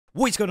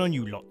What is going on,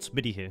 you lots?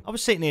 Middi here. I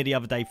was sitting here the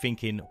other day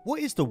thinking,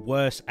 what is the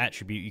worst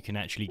attribute you can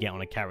actually get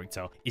on a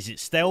character? Is it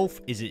stealth?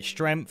 Is it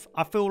strength?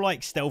 I feel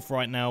like stealth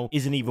right now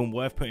isn't even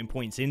worth putting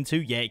points into.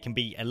 Yeah, it can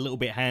be a little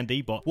bit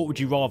handy, but what would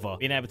you rather?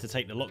 Being able to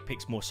take the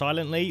lockpicks more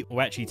silently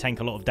or actually tank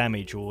a lot of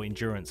damage or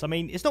endurance? I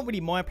mean, it's not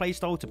really my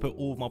playstyle to put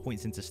all of my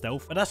points into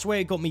stealth, but that's where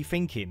it got me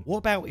thinking. What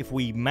about if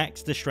we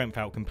max the strength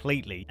out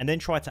completely and then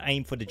try to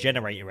aim for the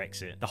generator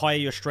exit? The higher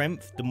your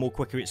strength, the more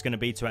quicker it's going to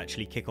be to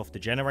actually kick off the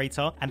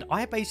generator. And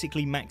I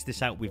basically maxed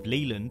this out with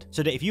Leland,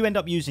 so that if you end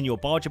up using your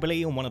barge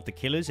ability on one of the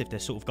killers, if they're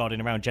sort of guarding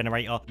around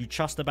generator, you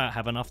just about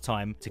have enough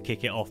time to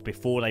kick it off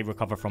before they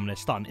recover from their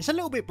stun. It's a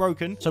little bit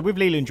broken, so with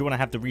Leland you want to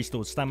have the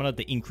restored stamina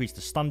that increase the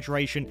stun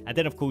duration, and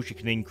then of course you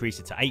can increase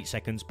it to 8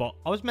 seconds, but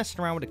I was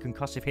messing around with a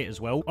concussive hit as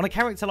well. On a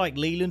character like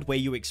Leland, where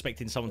you're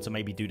expecting someone to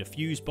maybe do the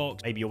fuse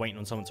box, maybe you're waiting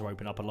on someone to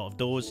open up a lot of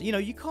doors, you know,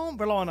 you can't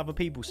rely on other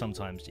people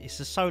sometimes. It's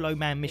a solo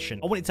man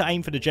mission. I wanted to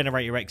aim for the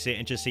generator exit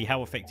and just see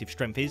how effective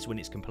strength is when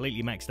it's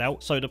completely maxed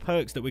out. So the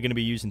perks that we're going to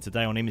be using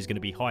today on him is going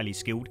to be highly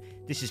skilled.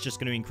 This is just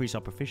going to increase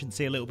our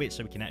proficiency a little bit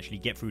so we can actually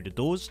get through the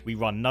doors. We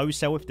run no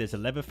cell if there's a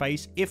leather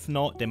face. If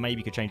not, then maybe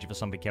we could change it for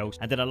something else.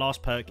 And then the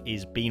last perk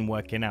is being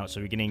working out,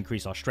 so we're going to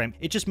increase our strength.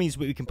 It just means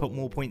that we can put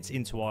more points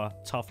into our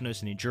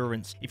toughness and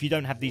endurance. If you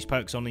don't have these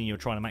perks on and you're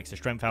trying to max the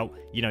strength out,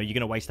 you know, you're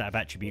going to waste out of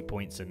attribute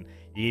points and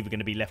you're either going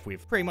to be left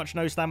with pretty much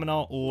no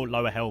stamina or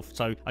lower health.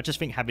 So I just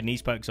think having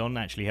these perks on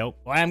actually help.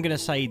 I am going to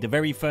say the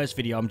very first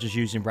video I'm just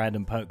using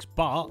random perks,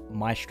 but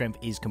my strength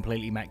is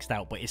completely maxed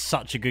out. But it's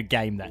such a good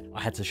game that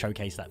I had to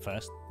showcase that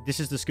first. This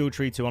is the skill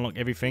tree to unlock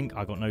everything.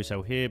 I got no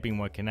cell here, been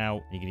working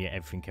out. You're gonna get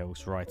everything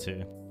else right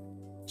here.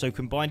 So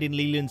combining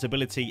Leland's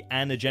ability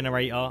and a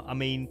generator, I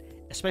mean,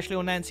 especially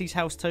on Nancy's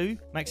house too,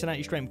 maxing out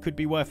your strength could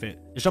be worth it.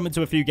 Let's jump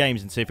into a few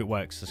games and see if it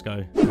works. Let's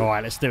go. All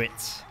right, let's do it.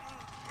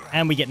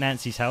 And we get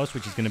Nancy's house,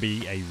 which is going to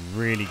be a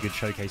really good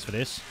showcase for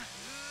this.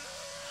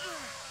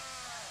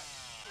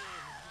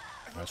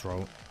 Let's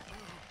roll.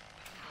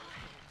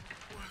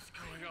 What's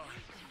going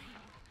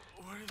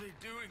on? What are they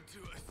doing to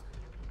us?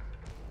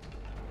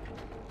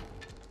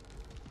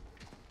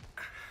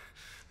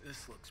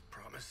 This looks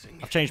promising.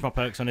 I've changed my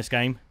perks on this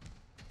game.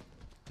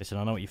 Listen,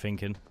 I know what you're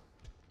thinking.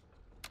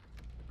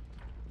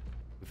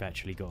 We've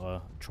actually got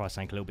to try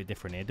something a little bit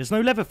different here. There's no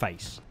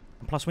Leatherface.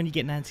 And plus, when you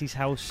get Nancy's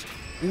house,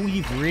 all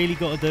you've really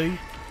got to do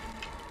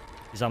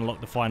is unlock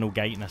the final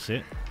gate, and that's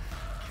it.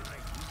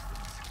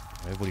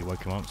 I've already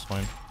woke him up, it's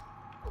fine.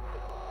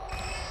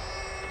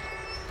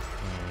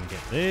 And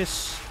get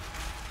this.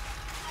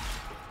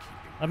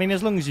 I mean,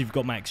 as long as you've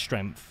got max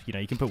strength, you know,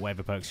 you can put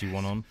whatever perks you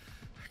want on.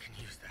 I can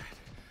use that.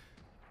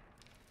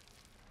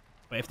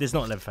 But if there's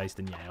not Leatherface,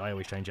 then yeah, I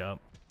always change it up.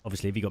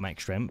 Obviously, if you got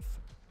max strength,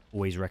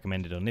 always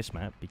recommended on this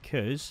map,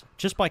 because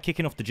just by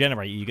kicking off the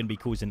generator, you're going to be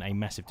causing a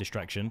massive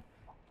distraction.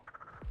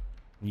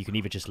 And you can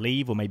either just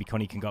leave, or maybe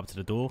Connie can go up to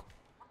the door.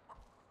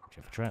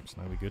 Check for traps.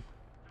 No, we're good.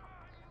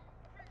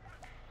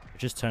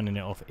 Just turning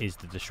it off is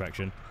the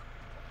distraction.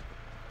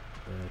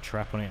 The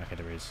trap on it. Okay,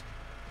 there is.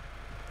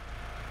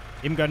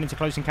 Him going into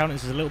close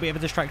encounters is a little bit of a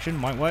distraction.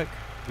 Might work.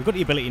 We've got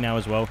the ability now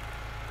as well.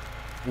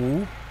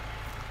 Ooh.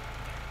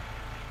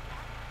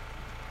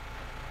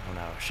 Oh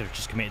no, I should have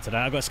just committed to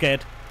that. I got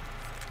scared.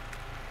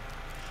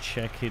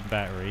 Checking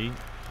battery.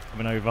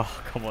 Coming over.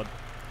 Come on.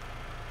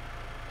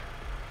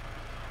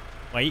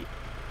 Wait.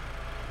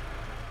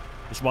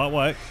 This might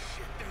work.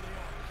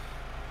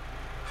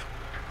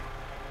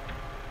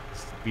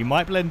 We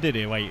might blend in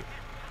here. Wait.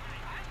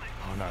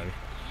 Oh no.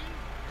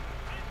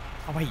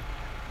 Oh wait.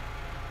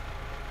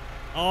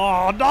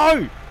 Oh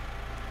no!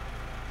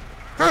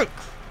 Crook!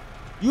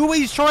 You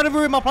always try to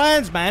ruin my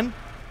plans, man.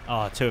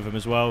 Oh, two of them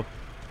as well.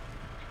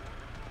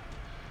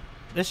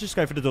 Let's just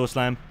go for the door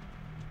slam.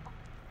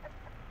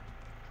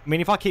 I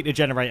mean, if I keep the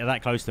generator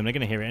that close to them, they're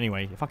going to hear it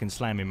anyway. If I can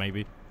slam him,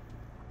 maybe. What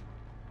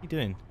are you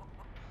doing?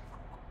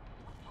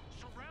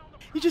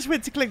 He just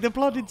went to collect the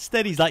blood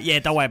instead. He's like, yeah,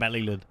 don't worry about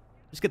Leland.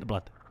 Just get the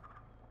blood.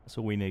 That's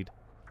all we need.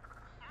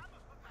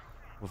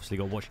 Obviously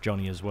got to watch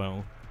Johnny as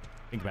well.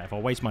 Think about it. If I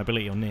waste my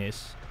ability on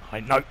this...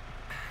 No.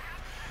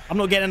 I'm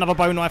not getting another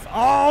bone knife.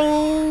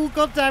 Oh,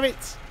 god damn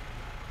it.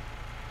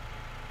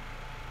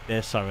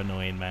 They're so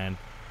annoying, man.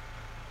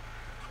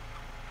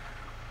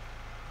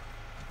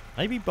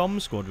 Maybe bomb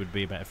squad would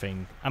be a better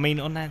thing. I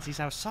mean, on Nancy's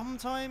house,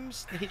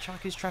 sometimes the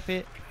hitchhikers trap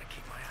it.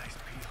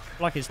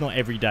 Like, it's not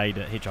every day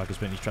that hitchhikers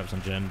put these traps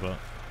on Jen, but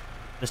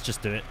let's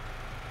just do it.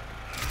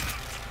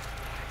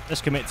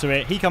 Let's commit to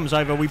it. He comes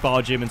over, we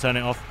barge him and turn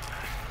it off.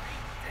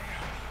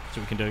 That's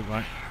what we can do,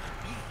 right?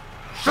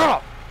 Shut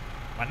up!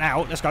 Right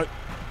now, let's go.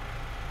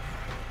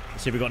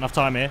 Let's see if we've got enough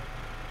time here.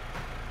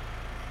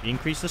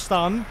 Increase the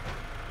stun.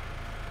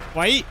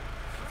 Wait.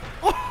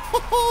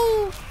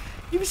 Oh,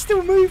 he was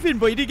still moving,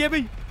 but he didn't get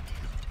me.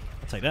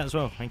 I'll take that as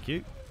well, thank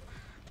you.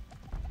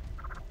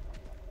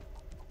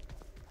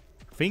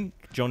 I think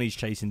Johnny's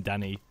chasing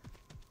Danny.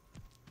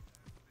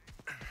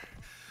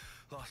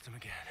 Lost him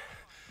again.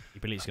 The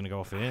ability's going to go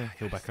off here.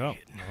 He'll back up.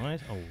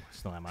 Alright. Oh,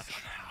 it's not that much.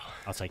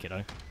 I'll take it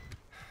though.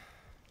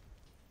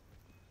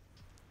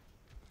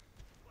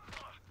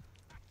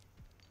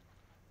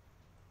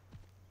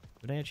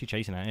 Are they actually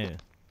chasing out here?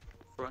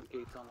 Front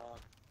gate's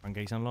unlocked. Front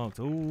gate's unlocked.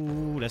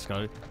 Ooh, let's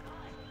go.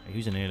 Hey,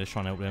 who's in here? Let's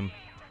try and help them.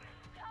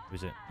 Who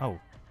is it? Oh.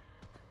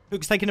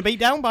 Hook's taking a beat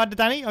down by the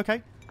Danny.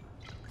 Okay.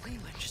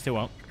 She's still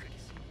up.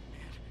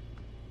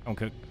 Come on,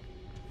 Cook.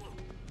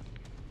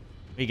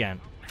 Vegan.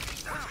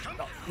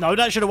 No,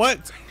 that should have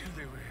worked.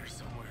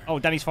 Oh,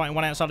 Danny's fighting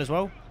one outside as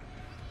well.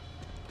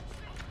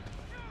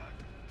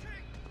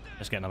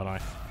 Let's get another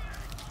knife.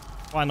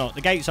 Why not?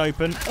 The gate's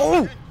open.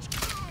 Oh!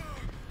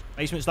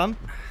 Basement's done.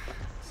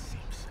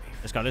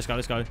 Let's go, let's go,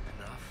 let's go.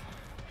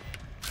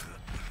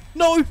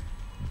 No!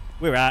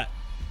 We're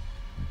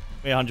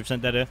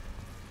 100% dead here.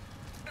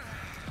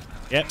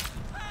 Yep.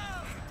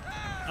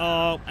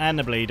 Oh, and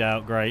the bleed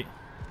out. Great.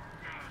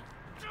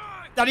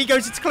 Danny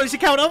goes into close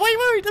encounter.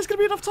 Wait, there's going to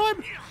be enough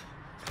time.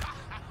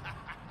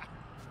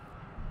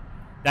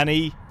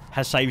 Danny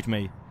has saved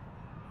me.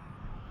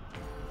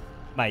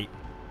 Mate.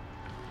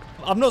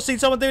 I've not seen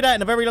someone do that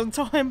in a very long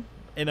time.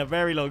 In a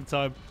very long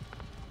time.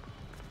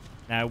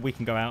 Now we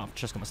can go out. I've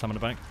just got my stamina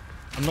back.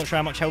 I'm not sure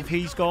how much health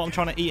he's got. I'm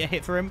trying to eat a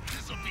hit for him.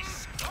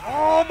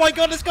 Oh my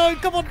god, let's go.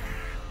 Come on.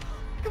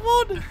 Come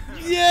on.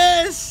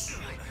 Yes.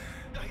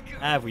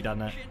 Have we done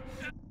that?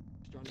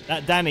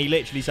 That Danny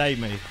literally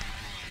saved me.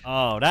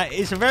 Oh, that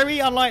is very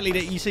unlikely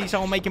that you see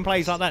someone making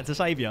plays like that to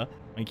save you.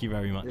 Thank you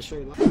very much.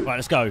 Right,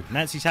 let's go.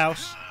 Nancy's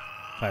house.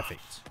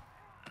 Perfect.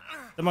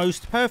 The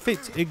most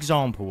perfect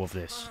example of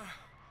this.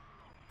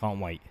 Can't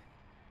wait.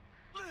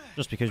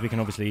 Just because we can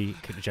obviously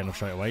kick the general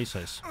straight away, so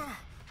it's...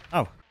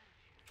 Oh.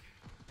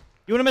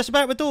 You want to mess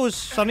about with doors,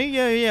 Sonny?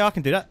 Yeah, I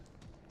can do that.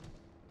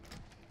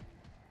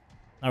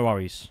 No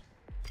worries.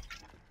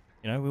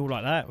 You know, we all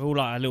like that. We all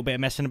like a little bit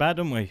of messing about,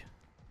 don't we?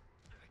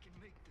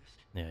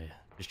 Yeah.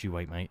 Just you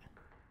wait, mate.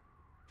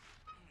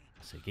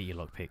 So get your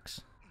lockpicks.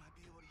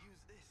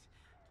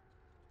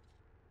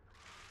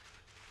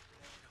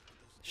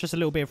 It's just a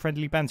little bit of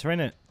friendly banter,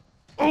 innit?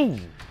 Oh!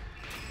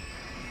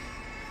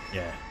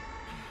 Yeah.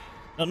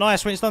 Not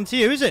nice when it's done to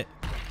you, is it?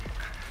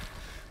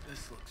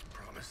 This looks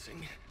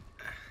promising.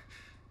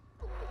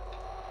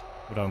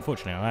 Although,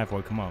 unfortunately, I have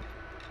woken up.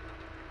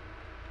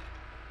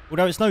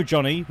 Although it's no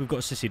Johnny, we've got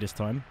a Sissy this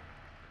time.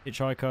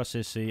 Hitchhiker,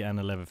 Sissy, and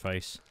a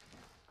Leatherface.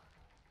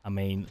 I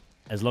mean,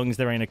 as long as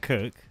there ain't a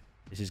Cook,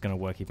 this is going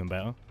to work even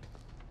better.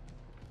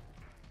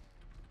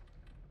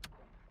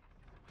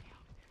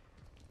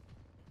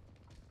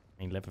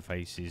 I mean,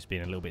 Leatherface is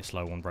being a little bit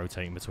slow on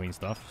rotating between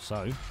stuff,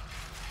 so...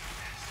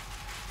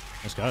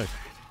 Let's go.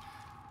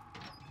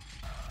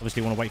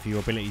 Obviously, want to wait for your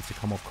ability to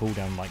come off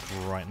cooldown, like,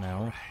 right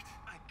now.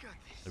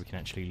 So we can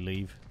actually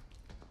leave.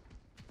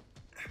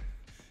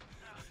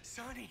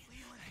 Sonny.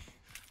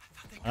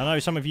 I know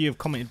some of you have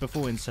commented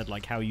before and said,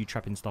 like, how you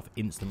trapping stuff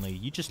instantly.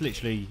 You just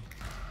literally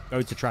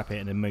go to trap it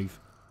and then move.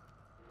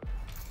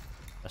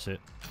 That's it.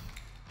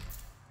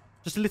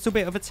 Just a little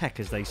bit of a tech,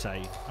 as they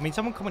say. I mean,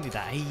 someone commented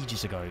that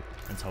ages ago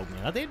and told me.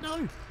 I didn't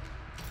know.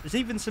 There's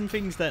even some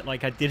things that,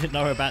 like, I didn't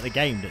know about the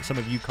game that some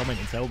of you comment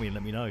and tell me and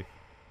let me know. You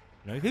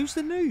know, who's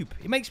the noob?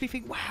 It makes me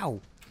think, wow,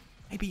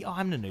 maybe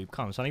I'm the noob.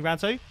 Come on, Sonny, round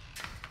two?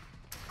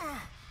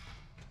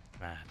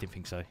 Nah, didn't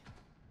think so.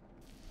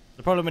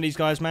 The problem with these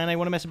guys, man, they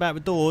want to mess about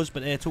with doors,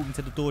 but they're talking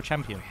to the door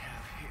champion.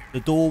 The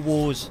Door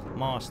Wars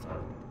master.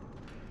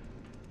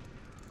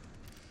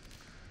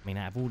 I mean,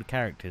 out of all the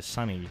characters,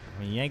 Sonny,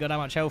 I mean, you ain't got that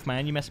much health,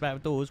 man. You mess about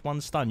with doors,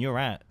 one stun, you're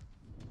out.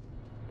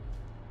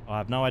 I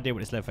have no idea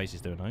what this Leatherface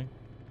is doing, though.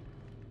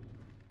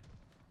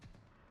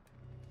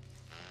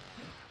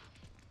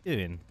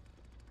 Doing?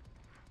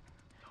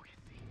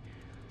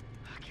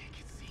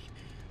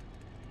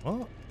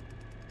 What?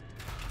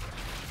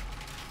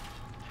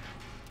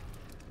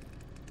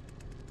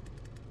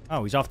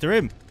 Oh, he's after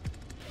him.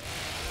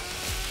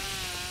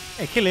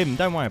 Yeah, kill him.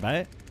 Don't worry about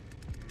it.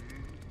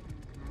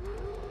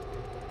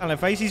 Hello,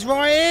 face. He's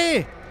right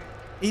here.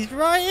 He's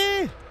right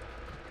here.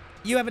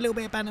 You have a little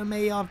bit of banter with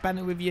me. I've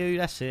banter with you.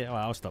 That's it. All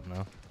right, I'll stop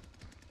now.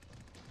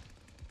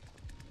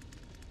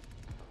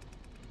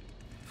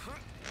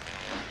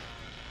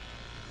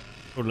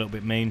 Got a little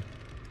bit mean.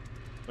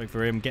 Wait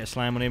for him. Get a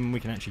slam on him. And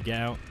we can actually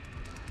get out.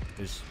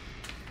 Because,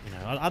 you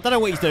know, I don't know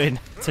what he's doing,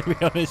 to be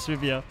honest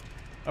with you.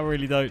 I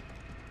really don't.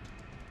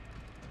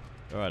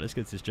 Alright, let's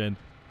get to this gen.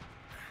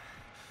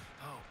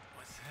 Oh,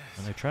 what's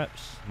this? No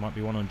traps. Might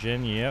be one on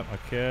gen. Yep,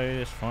 okay,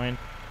 that's fine.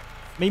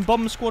 I mean,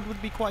 bomb squad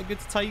would be quite good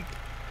to take.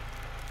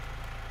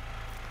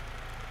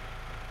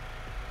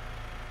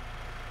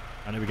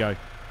 And here we go.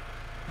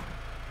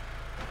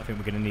 I think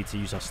we're going to need to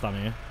use our stun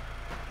here.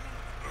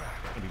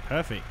 It's going to be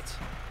perfect.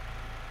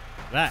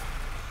 That.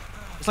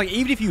 It's like,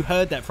 even if you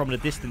heard that from the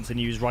distance and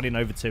you was running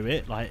over to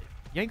it, like,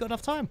 you ain't got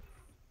enough time.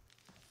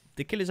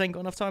 The killers ain't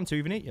got enough time to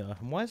even hit you.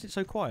 And why is it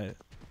so quiet?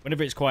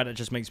 Whenever it's quiet, it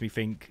just makes me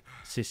think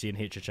Sissy and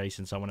Hitch are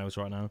chasing someone else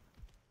right now.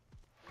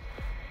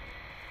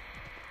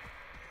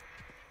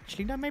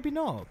 Actually, no, maybe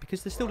not.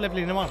 Because they're still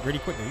leveling them up really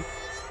quickly.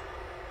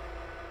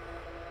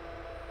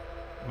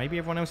 Maybe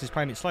everyone else is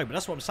playing it slow. But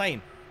that's what I'm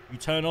saying. You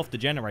turn off the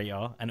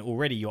generator and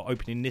already you're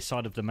opening this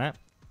side of the map.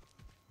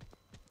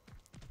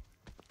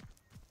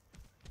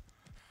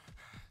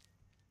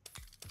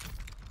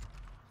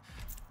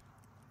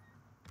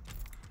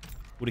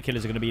 all the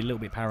killers are going to be a little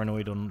bit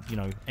paranoid on, you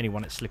know,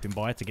 anyone that's slipping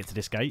by to get to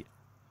this gate.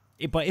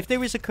 But if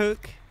there is a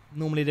cook,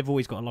 normally they've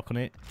always got a lock on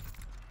it.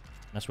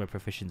 That's where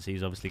proficiency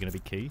is obviously going to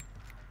be key.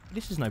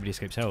 This is nobody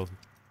escapes hell.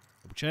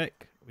 Double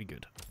check. We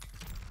good.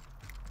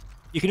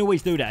 You can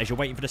always do that as you're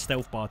waiting for the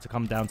stealth bar to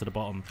come down to the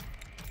bottom.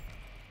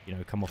 You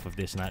know, come off of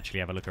this and actually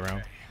have a look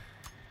around.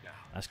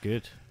 That's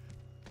good.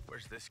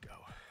 Where's this go?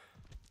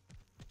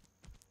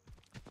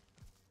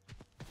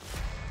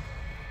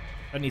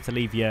 Don't need to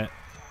leave yet.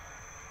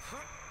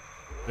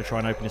 Gonna try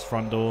and open this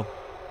front door.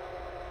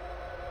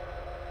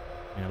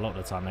 I mean, a lot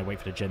of the time they wait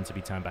for the gen to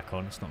be turned back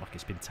on. It's not like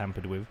it's been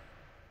tampered with.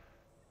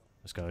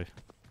 Let's go.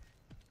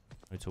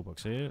 No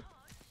toolbox here.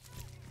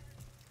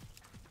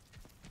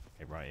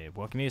 Okay, right here.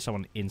 Well, I can hear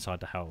someone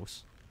inside the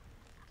house.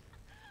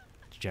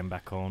 Gen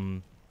back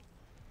on.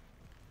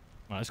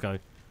 Right, let's go.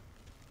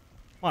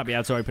 Might be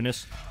able to open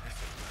this.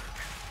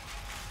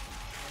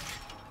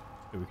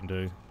 See what we can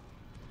do.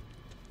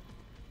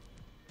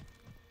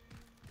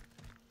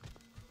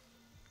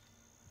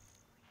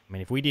 I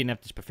mean, if we didn't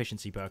have this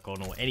proficiency perk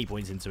on or any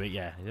points into it,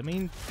 yeah. I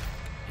mean,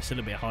 it's a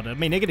little bit harder. I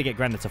mean, they're going to get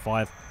granted to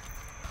 5.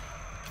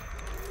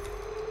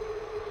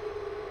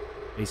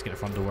 At least get the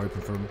front door open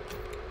for them.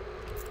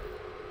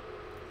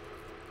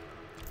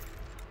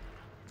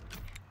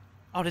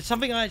 Oh, there's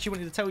something I actually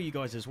wanted to tell you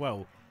guys as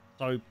well.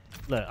 So,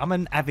 look, I'm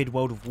an avid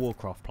World of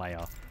Warcraft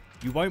player.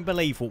 You won't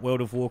believe what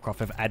World of Warcraft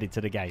have added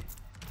to the game.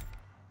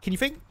 Can you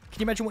think?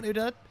 Can you imagine what they've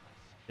done?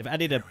 They've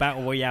added a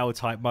Battle Royale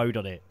type mode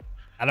on it.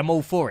 And I'm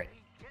all for it.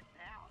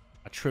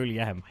 I truly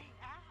am.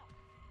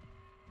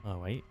 Oh,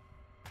 wait.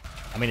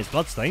 I mean, it's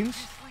Bloodstains.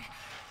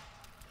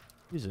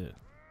 Who is it? Is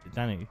it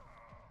Danny?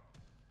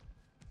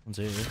 One's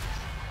here.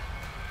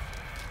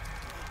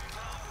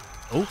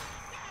 Oh.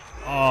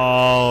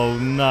 Oh,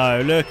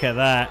 no. Look at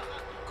that.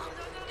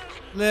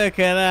 Look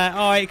at that.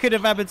 Oh, it could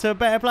have happened to a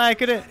better player,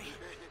 could it?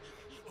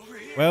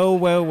 Well,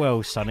 well,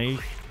 well, Sonny.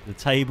 The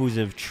tables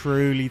have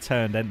truly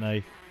turned, haven't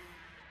they?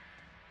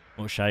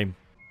 What a shame.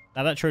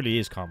 Now, that truly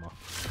is karma.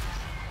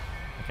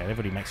 Okay, they've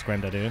already maxed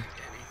Grandad here.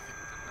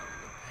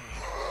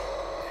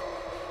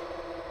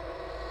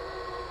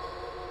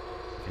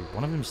 Okay,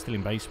 one of them's still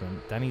in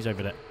basement. Danny's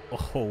over there.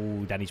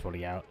 Oh, Danny's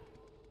probably out.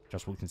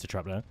 Just walked into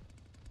trap there.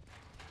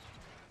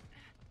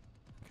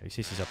 Okay,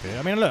 Sissy's up here.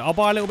 I mean, look, I'll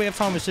buy a little bit of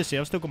time with Sissy.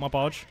 I've still got my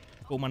barge.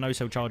 Got all my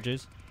no-sell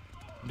charges.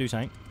 Do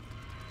something.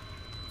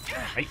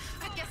 Hey.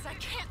 I guess I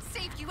can't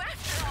save you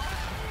after all.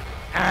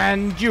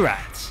 And you're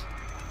at.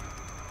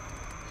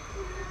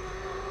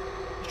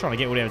 Just trying to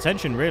get all their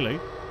attention, really.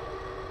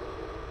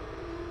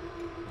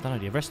 I don't know,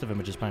 the rest of them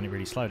are just playing it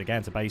really slow. They go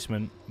into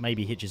basement.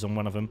 Maybe hitches on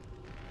one of them.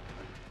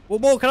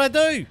 What more can I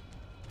do?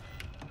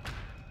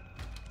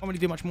 Can't really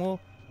do much more.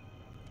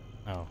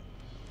 Oh.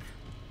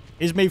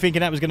 Is me thinking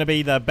that was going to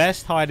be the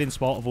best hiding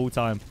spot of all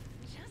time.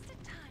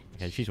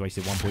 Okay, she's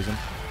wasted 1 poison.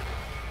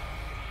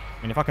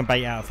 I mean, if I can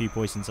bait out a few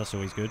poisons, that's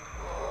always good.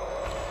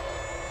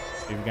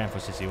 If we're going for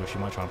Sissy, or she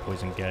might try and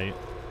poison Gate.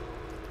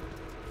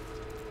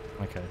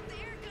 Okay.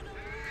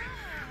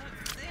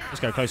 Let's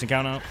go close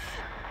encounter.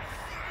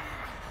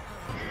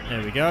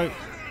 There we go.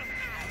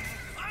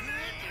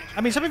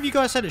 I mean, some of you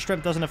guys said that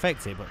strength doesn't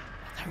affect it, but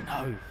I don't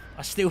know.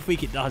 I still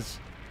think it does.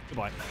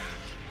 Goodbye.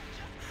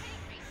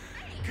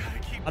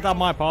 I've done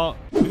my part.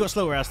 We got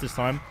Slaughterhouse this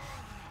time.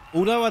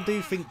 Although I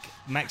do think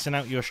maxing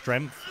out your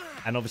strength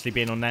and obviously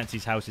being on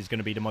Nancy's house is going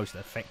to be the most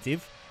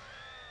effective.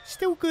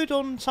 Still good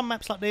on some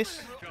maps like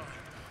this.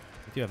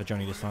 We do have a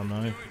Johnny this time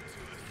though.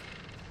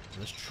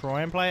 Let's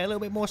try and play it a little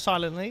bit more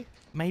silently.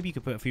 Maybe you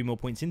could put a few more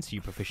points into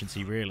your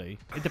proficiency, really.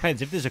 It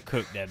depends. If there's a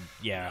cook, then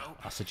yeah,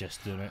 I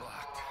suggest doing it.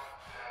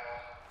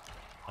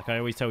 Like I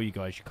always tell you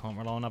guys, you can't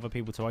rely on other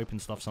people to open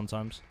stuff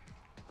sometimes.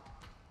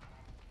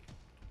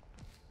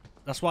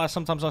 That's why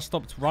sometimes I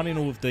stopped running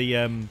all of the,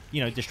 you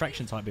know,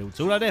 distraction type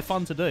builds. Although they're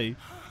fun to do,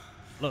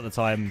 a lot of the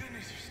time,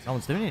 no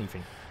one's doing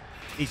anything.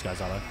 These guys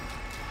are though.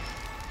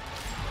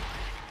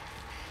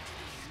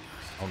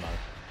 Oh no.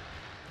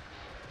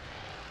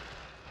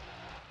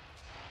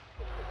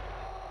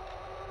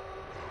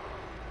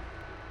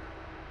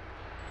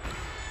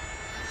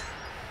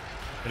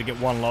 Gonna get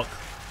one lock.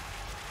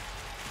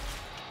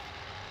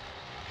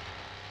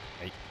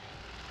 Okay.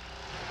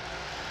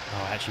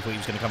 Oh, I actually thought he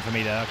was gonna come for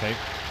me there. Okay.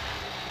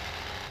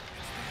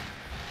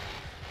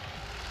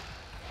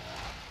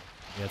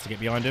 Yeah, to get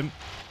behind him.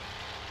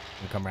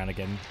 We'll come around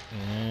again.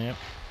 Yep.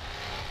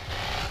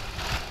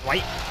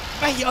 Wait!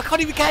 Wait! I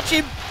can't even catch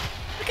him!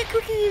 Look how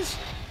quick he is!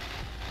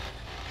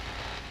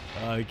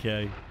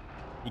 Okay.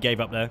 He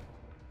gave up there.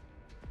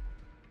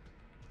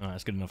 Alright,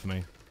 that's good enough for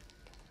me.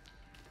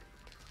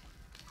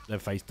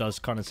 Leatherface does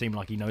kind of seem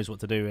like he knows what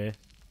to do here.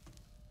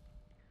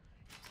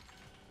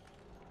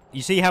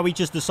 You see how he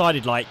just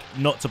decided, like,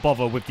 not to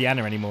bother with the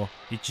Anna anymore?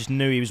 He just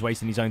knew he was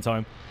wasting his own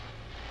time.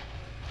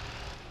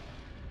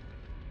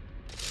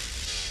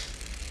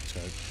 Let's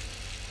go.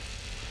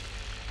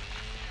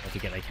 Don't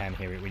forget they can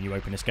hear it when you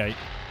open this gate.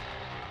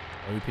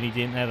 Open he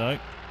didn't there, though.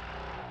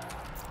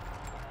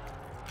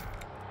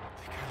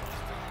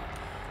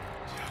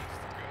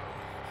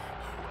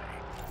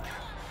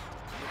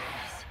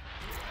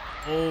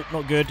 Oh,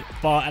 not good.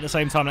 But at the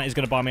same time, that is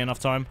going to buy me enough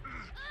time.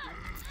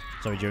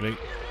 Sorry, Julie.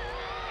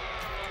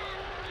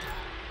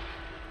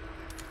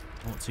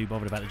 Not too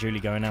bothered about the Julie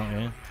going out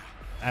here.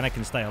 Anna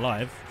can stay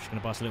alive. She's going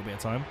to buy us a little bit of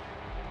time.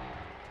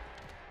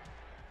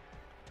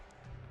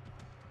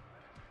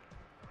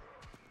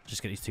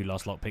 Just get these 2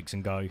 last lockpicks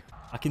and go.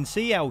 I can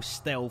see how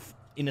stealth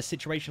in a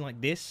situation like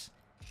this,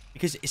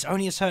 because it's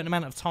only a certain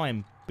amount of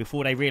time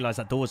before they realise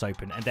that door's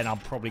open, and then I'm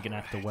probably going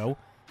to have to well.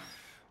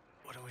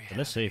 But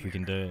let's see if we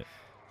can do it.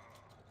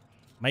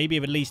 Maybe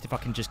at least if I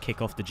can just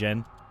kick off the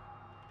gen.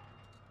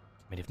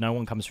 I mean, if no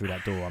one comes through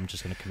that door, I'm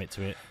just going to commit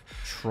to it.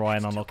 Try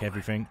and unlock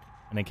everything,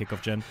 and then kick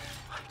off gen.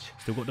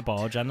 Still got the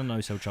barge and the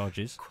no-cell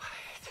charges.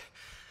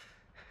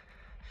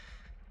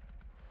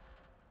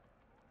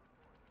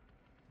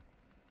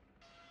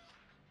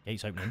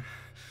 Gate's opening.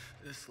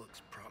 This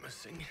looks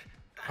promising.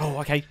 Oh,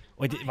 okay.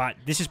 Right,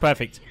 this is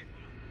perfect.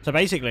 So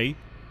basically,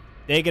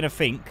 they're going to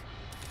think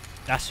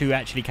that's who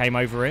actually came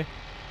over here.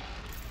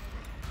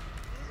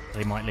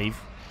 They might leave.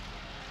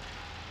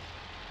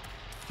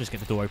 Just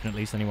get the door open at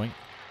least anyway.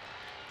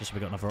 Just so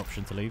we got another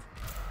option to leave.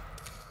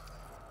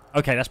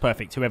 Okay, that's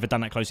perfect. Whoever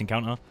done that close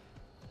encounter.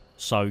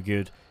 So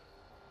good.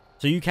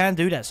 So you can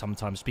do that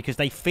sometimes because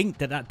they think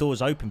that that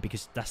door's open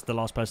because that's the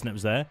last person that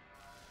was there.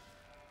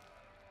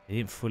 They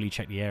didn't fully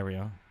check the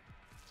area.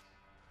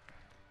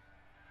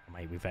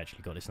 Mate, we've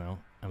actually got this now.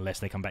 Unless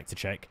they come back to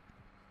check.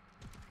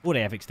 Or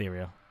they have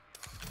exterior.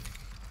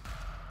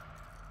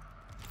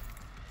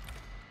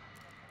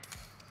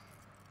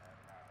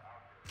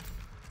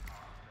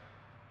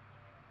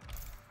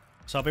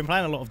 So I've been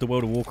playing a lot of the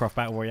World of Warcraft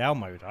Battle Royale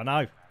mode. I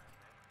know.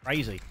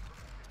 Crazy.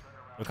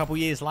 A couple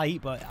years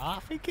late, but I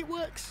think it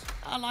works.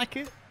 I like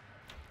it.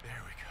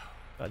 There we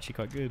go. Actually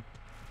quite good.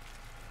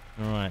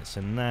 Alright, so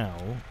now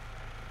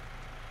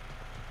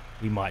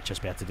we might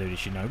just be able to do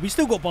this, you know. We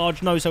still got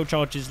barge, no cell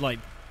charges, like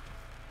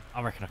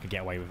I reckon I could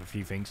get away with a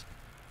few things.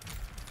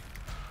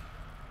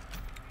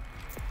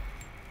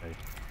 Okay.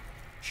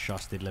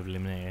 Just did level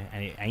him there,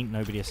 and it ain't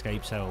nobody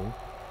escapes hell.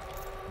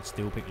 And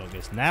still pick like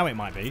this. Now it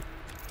might be.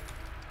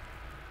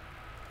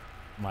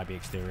 Might be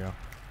exterior.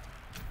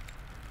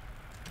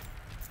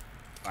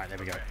 Alright, there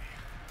we go.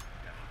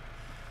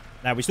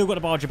 Now, we still got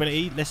the barge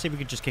ability. Let's see if we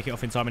can just kick it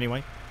off in time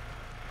anyway.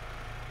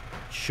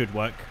 Should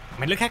work. I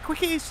mean, look how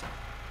quick it is.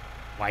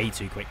 Way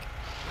too quick.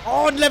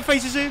 Oh, and left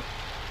face is in.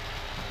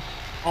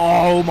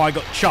 Oh my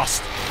god,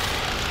 just.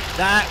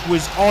 That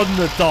was on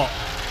the dot.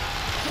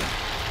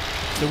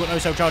 Still got no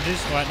cell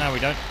charges. Alright, now we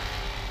don't.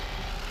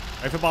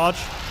 Go for barge.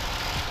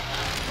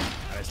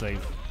 Now let's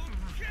leave.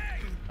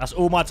 That's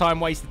all my time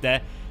wasted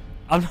there.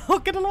 I'm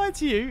not going to lie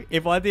to you.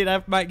 If I did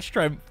have max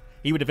strength,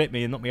 he would have hit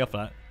me and knocked me off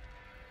that.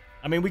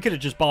 I mean, we could have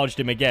just barged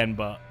him again,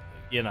 but,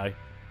 you know,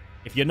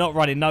 if you're not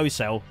running no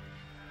cell,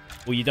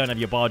 or you don't have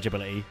your barge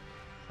ability,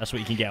 that's what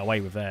you can get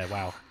away with there.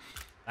 Wow.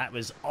 That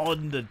was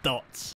on the dots.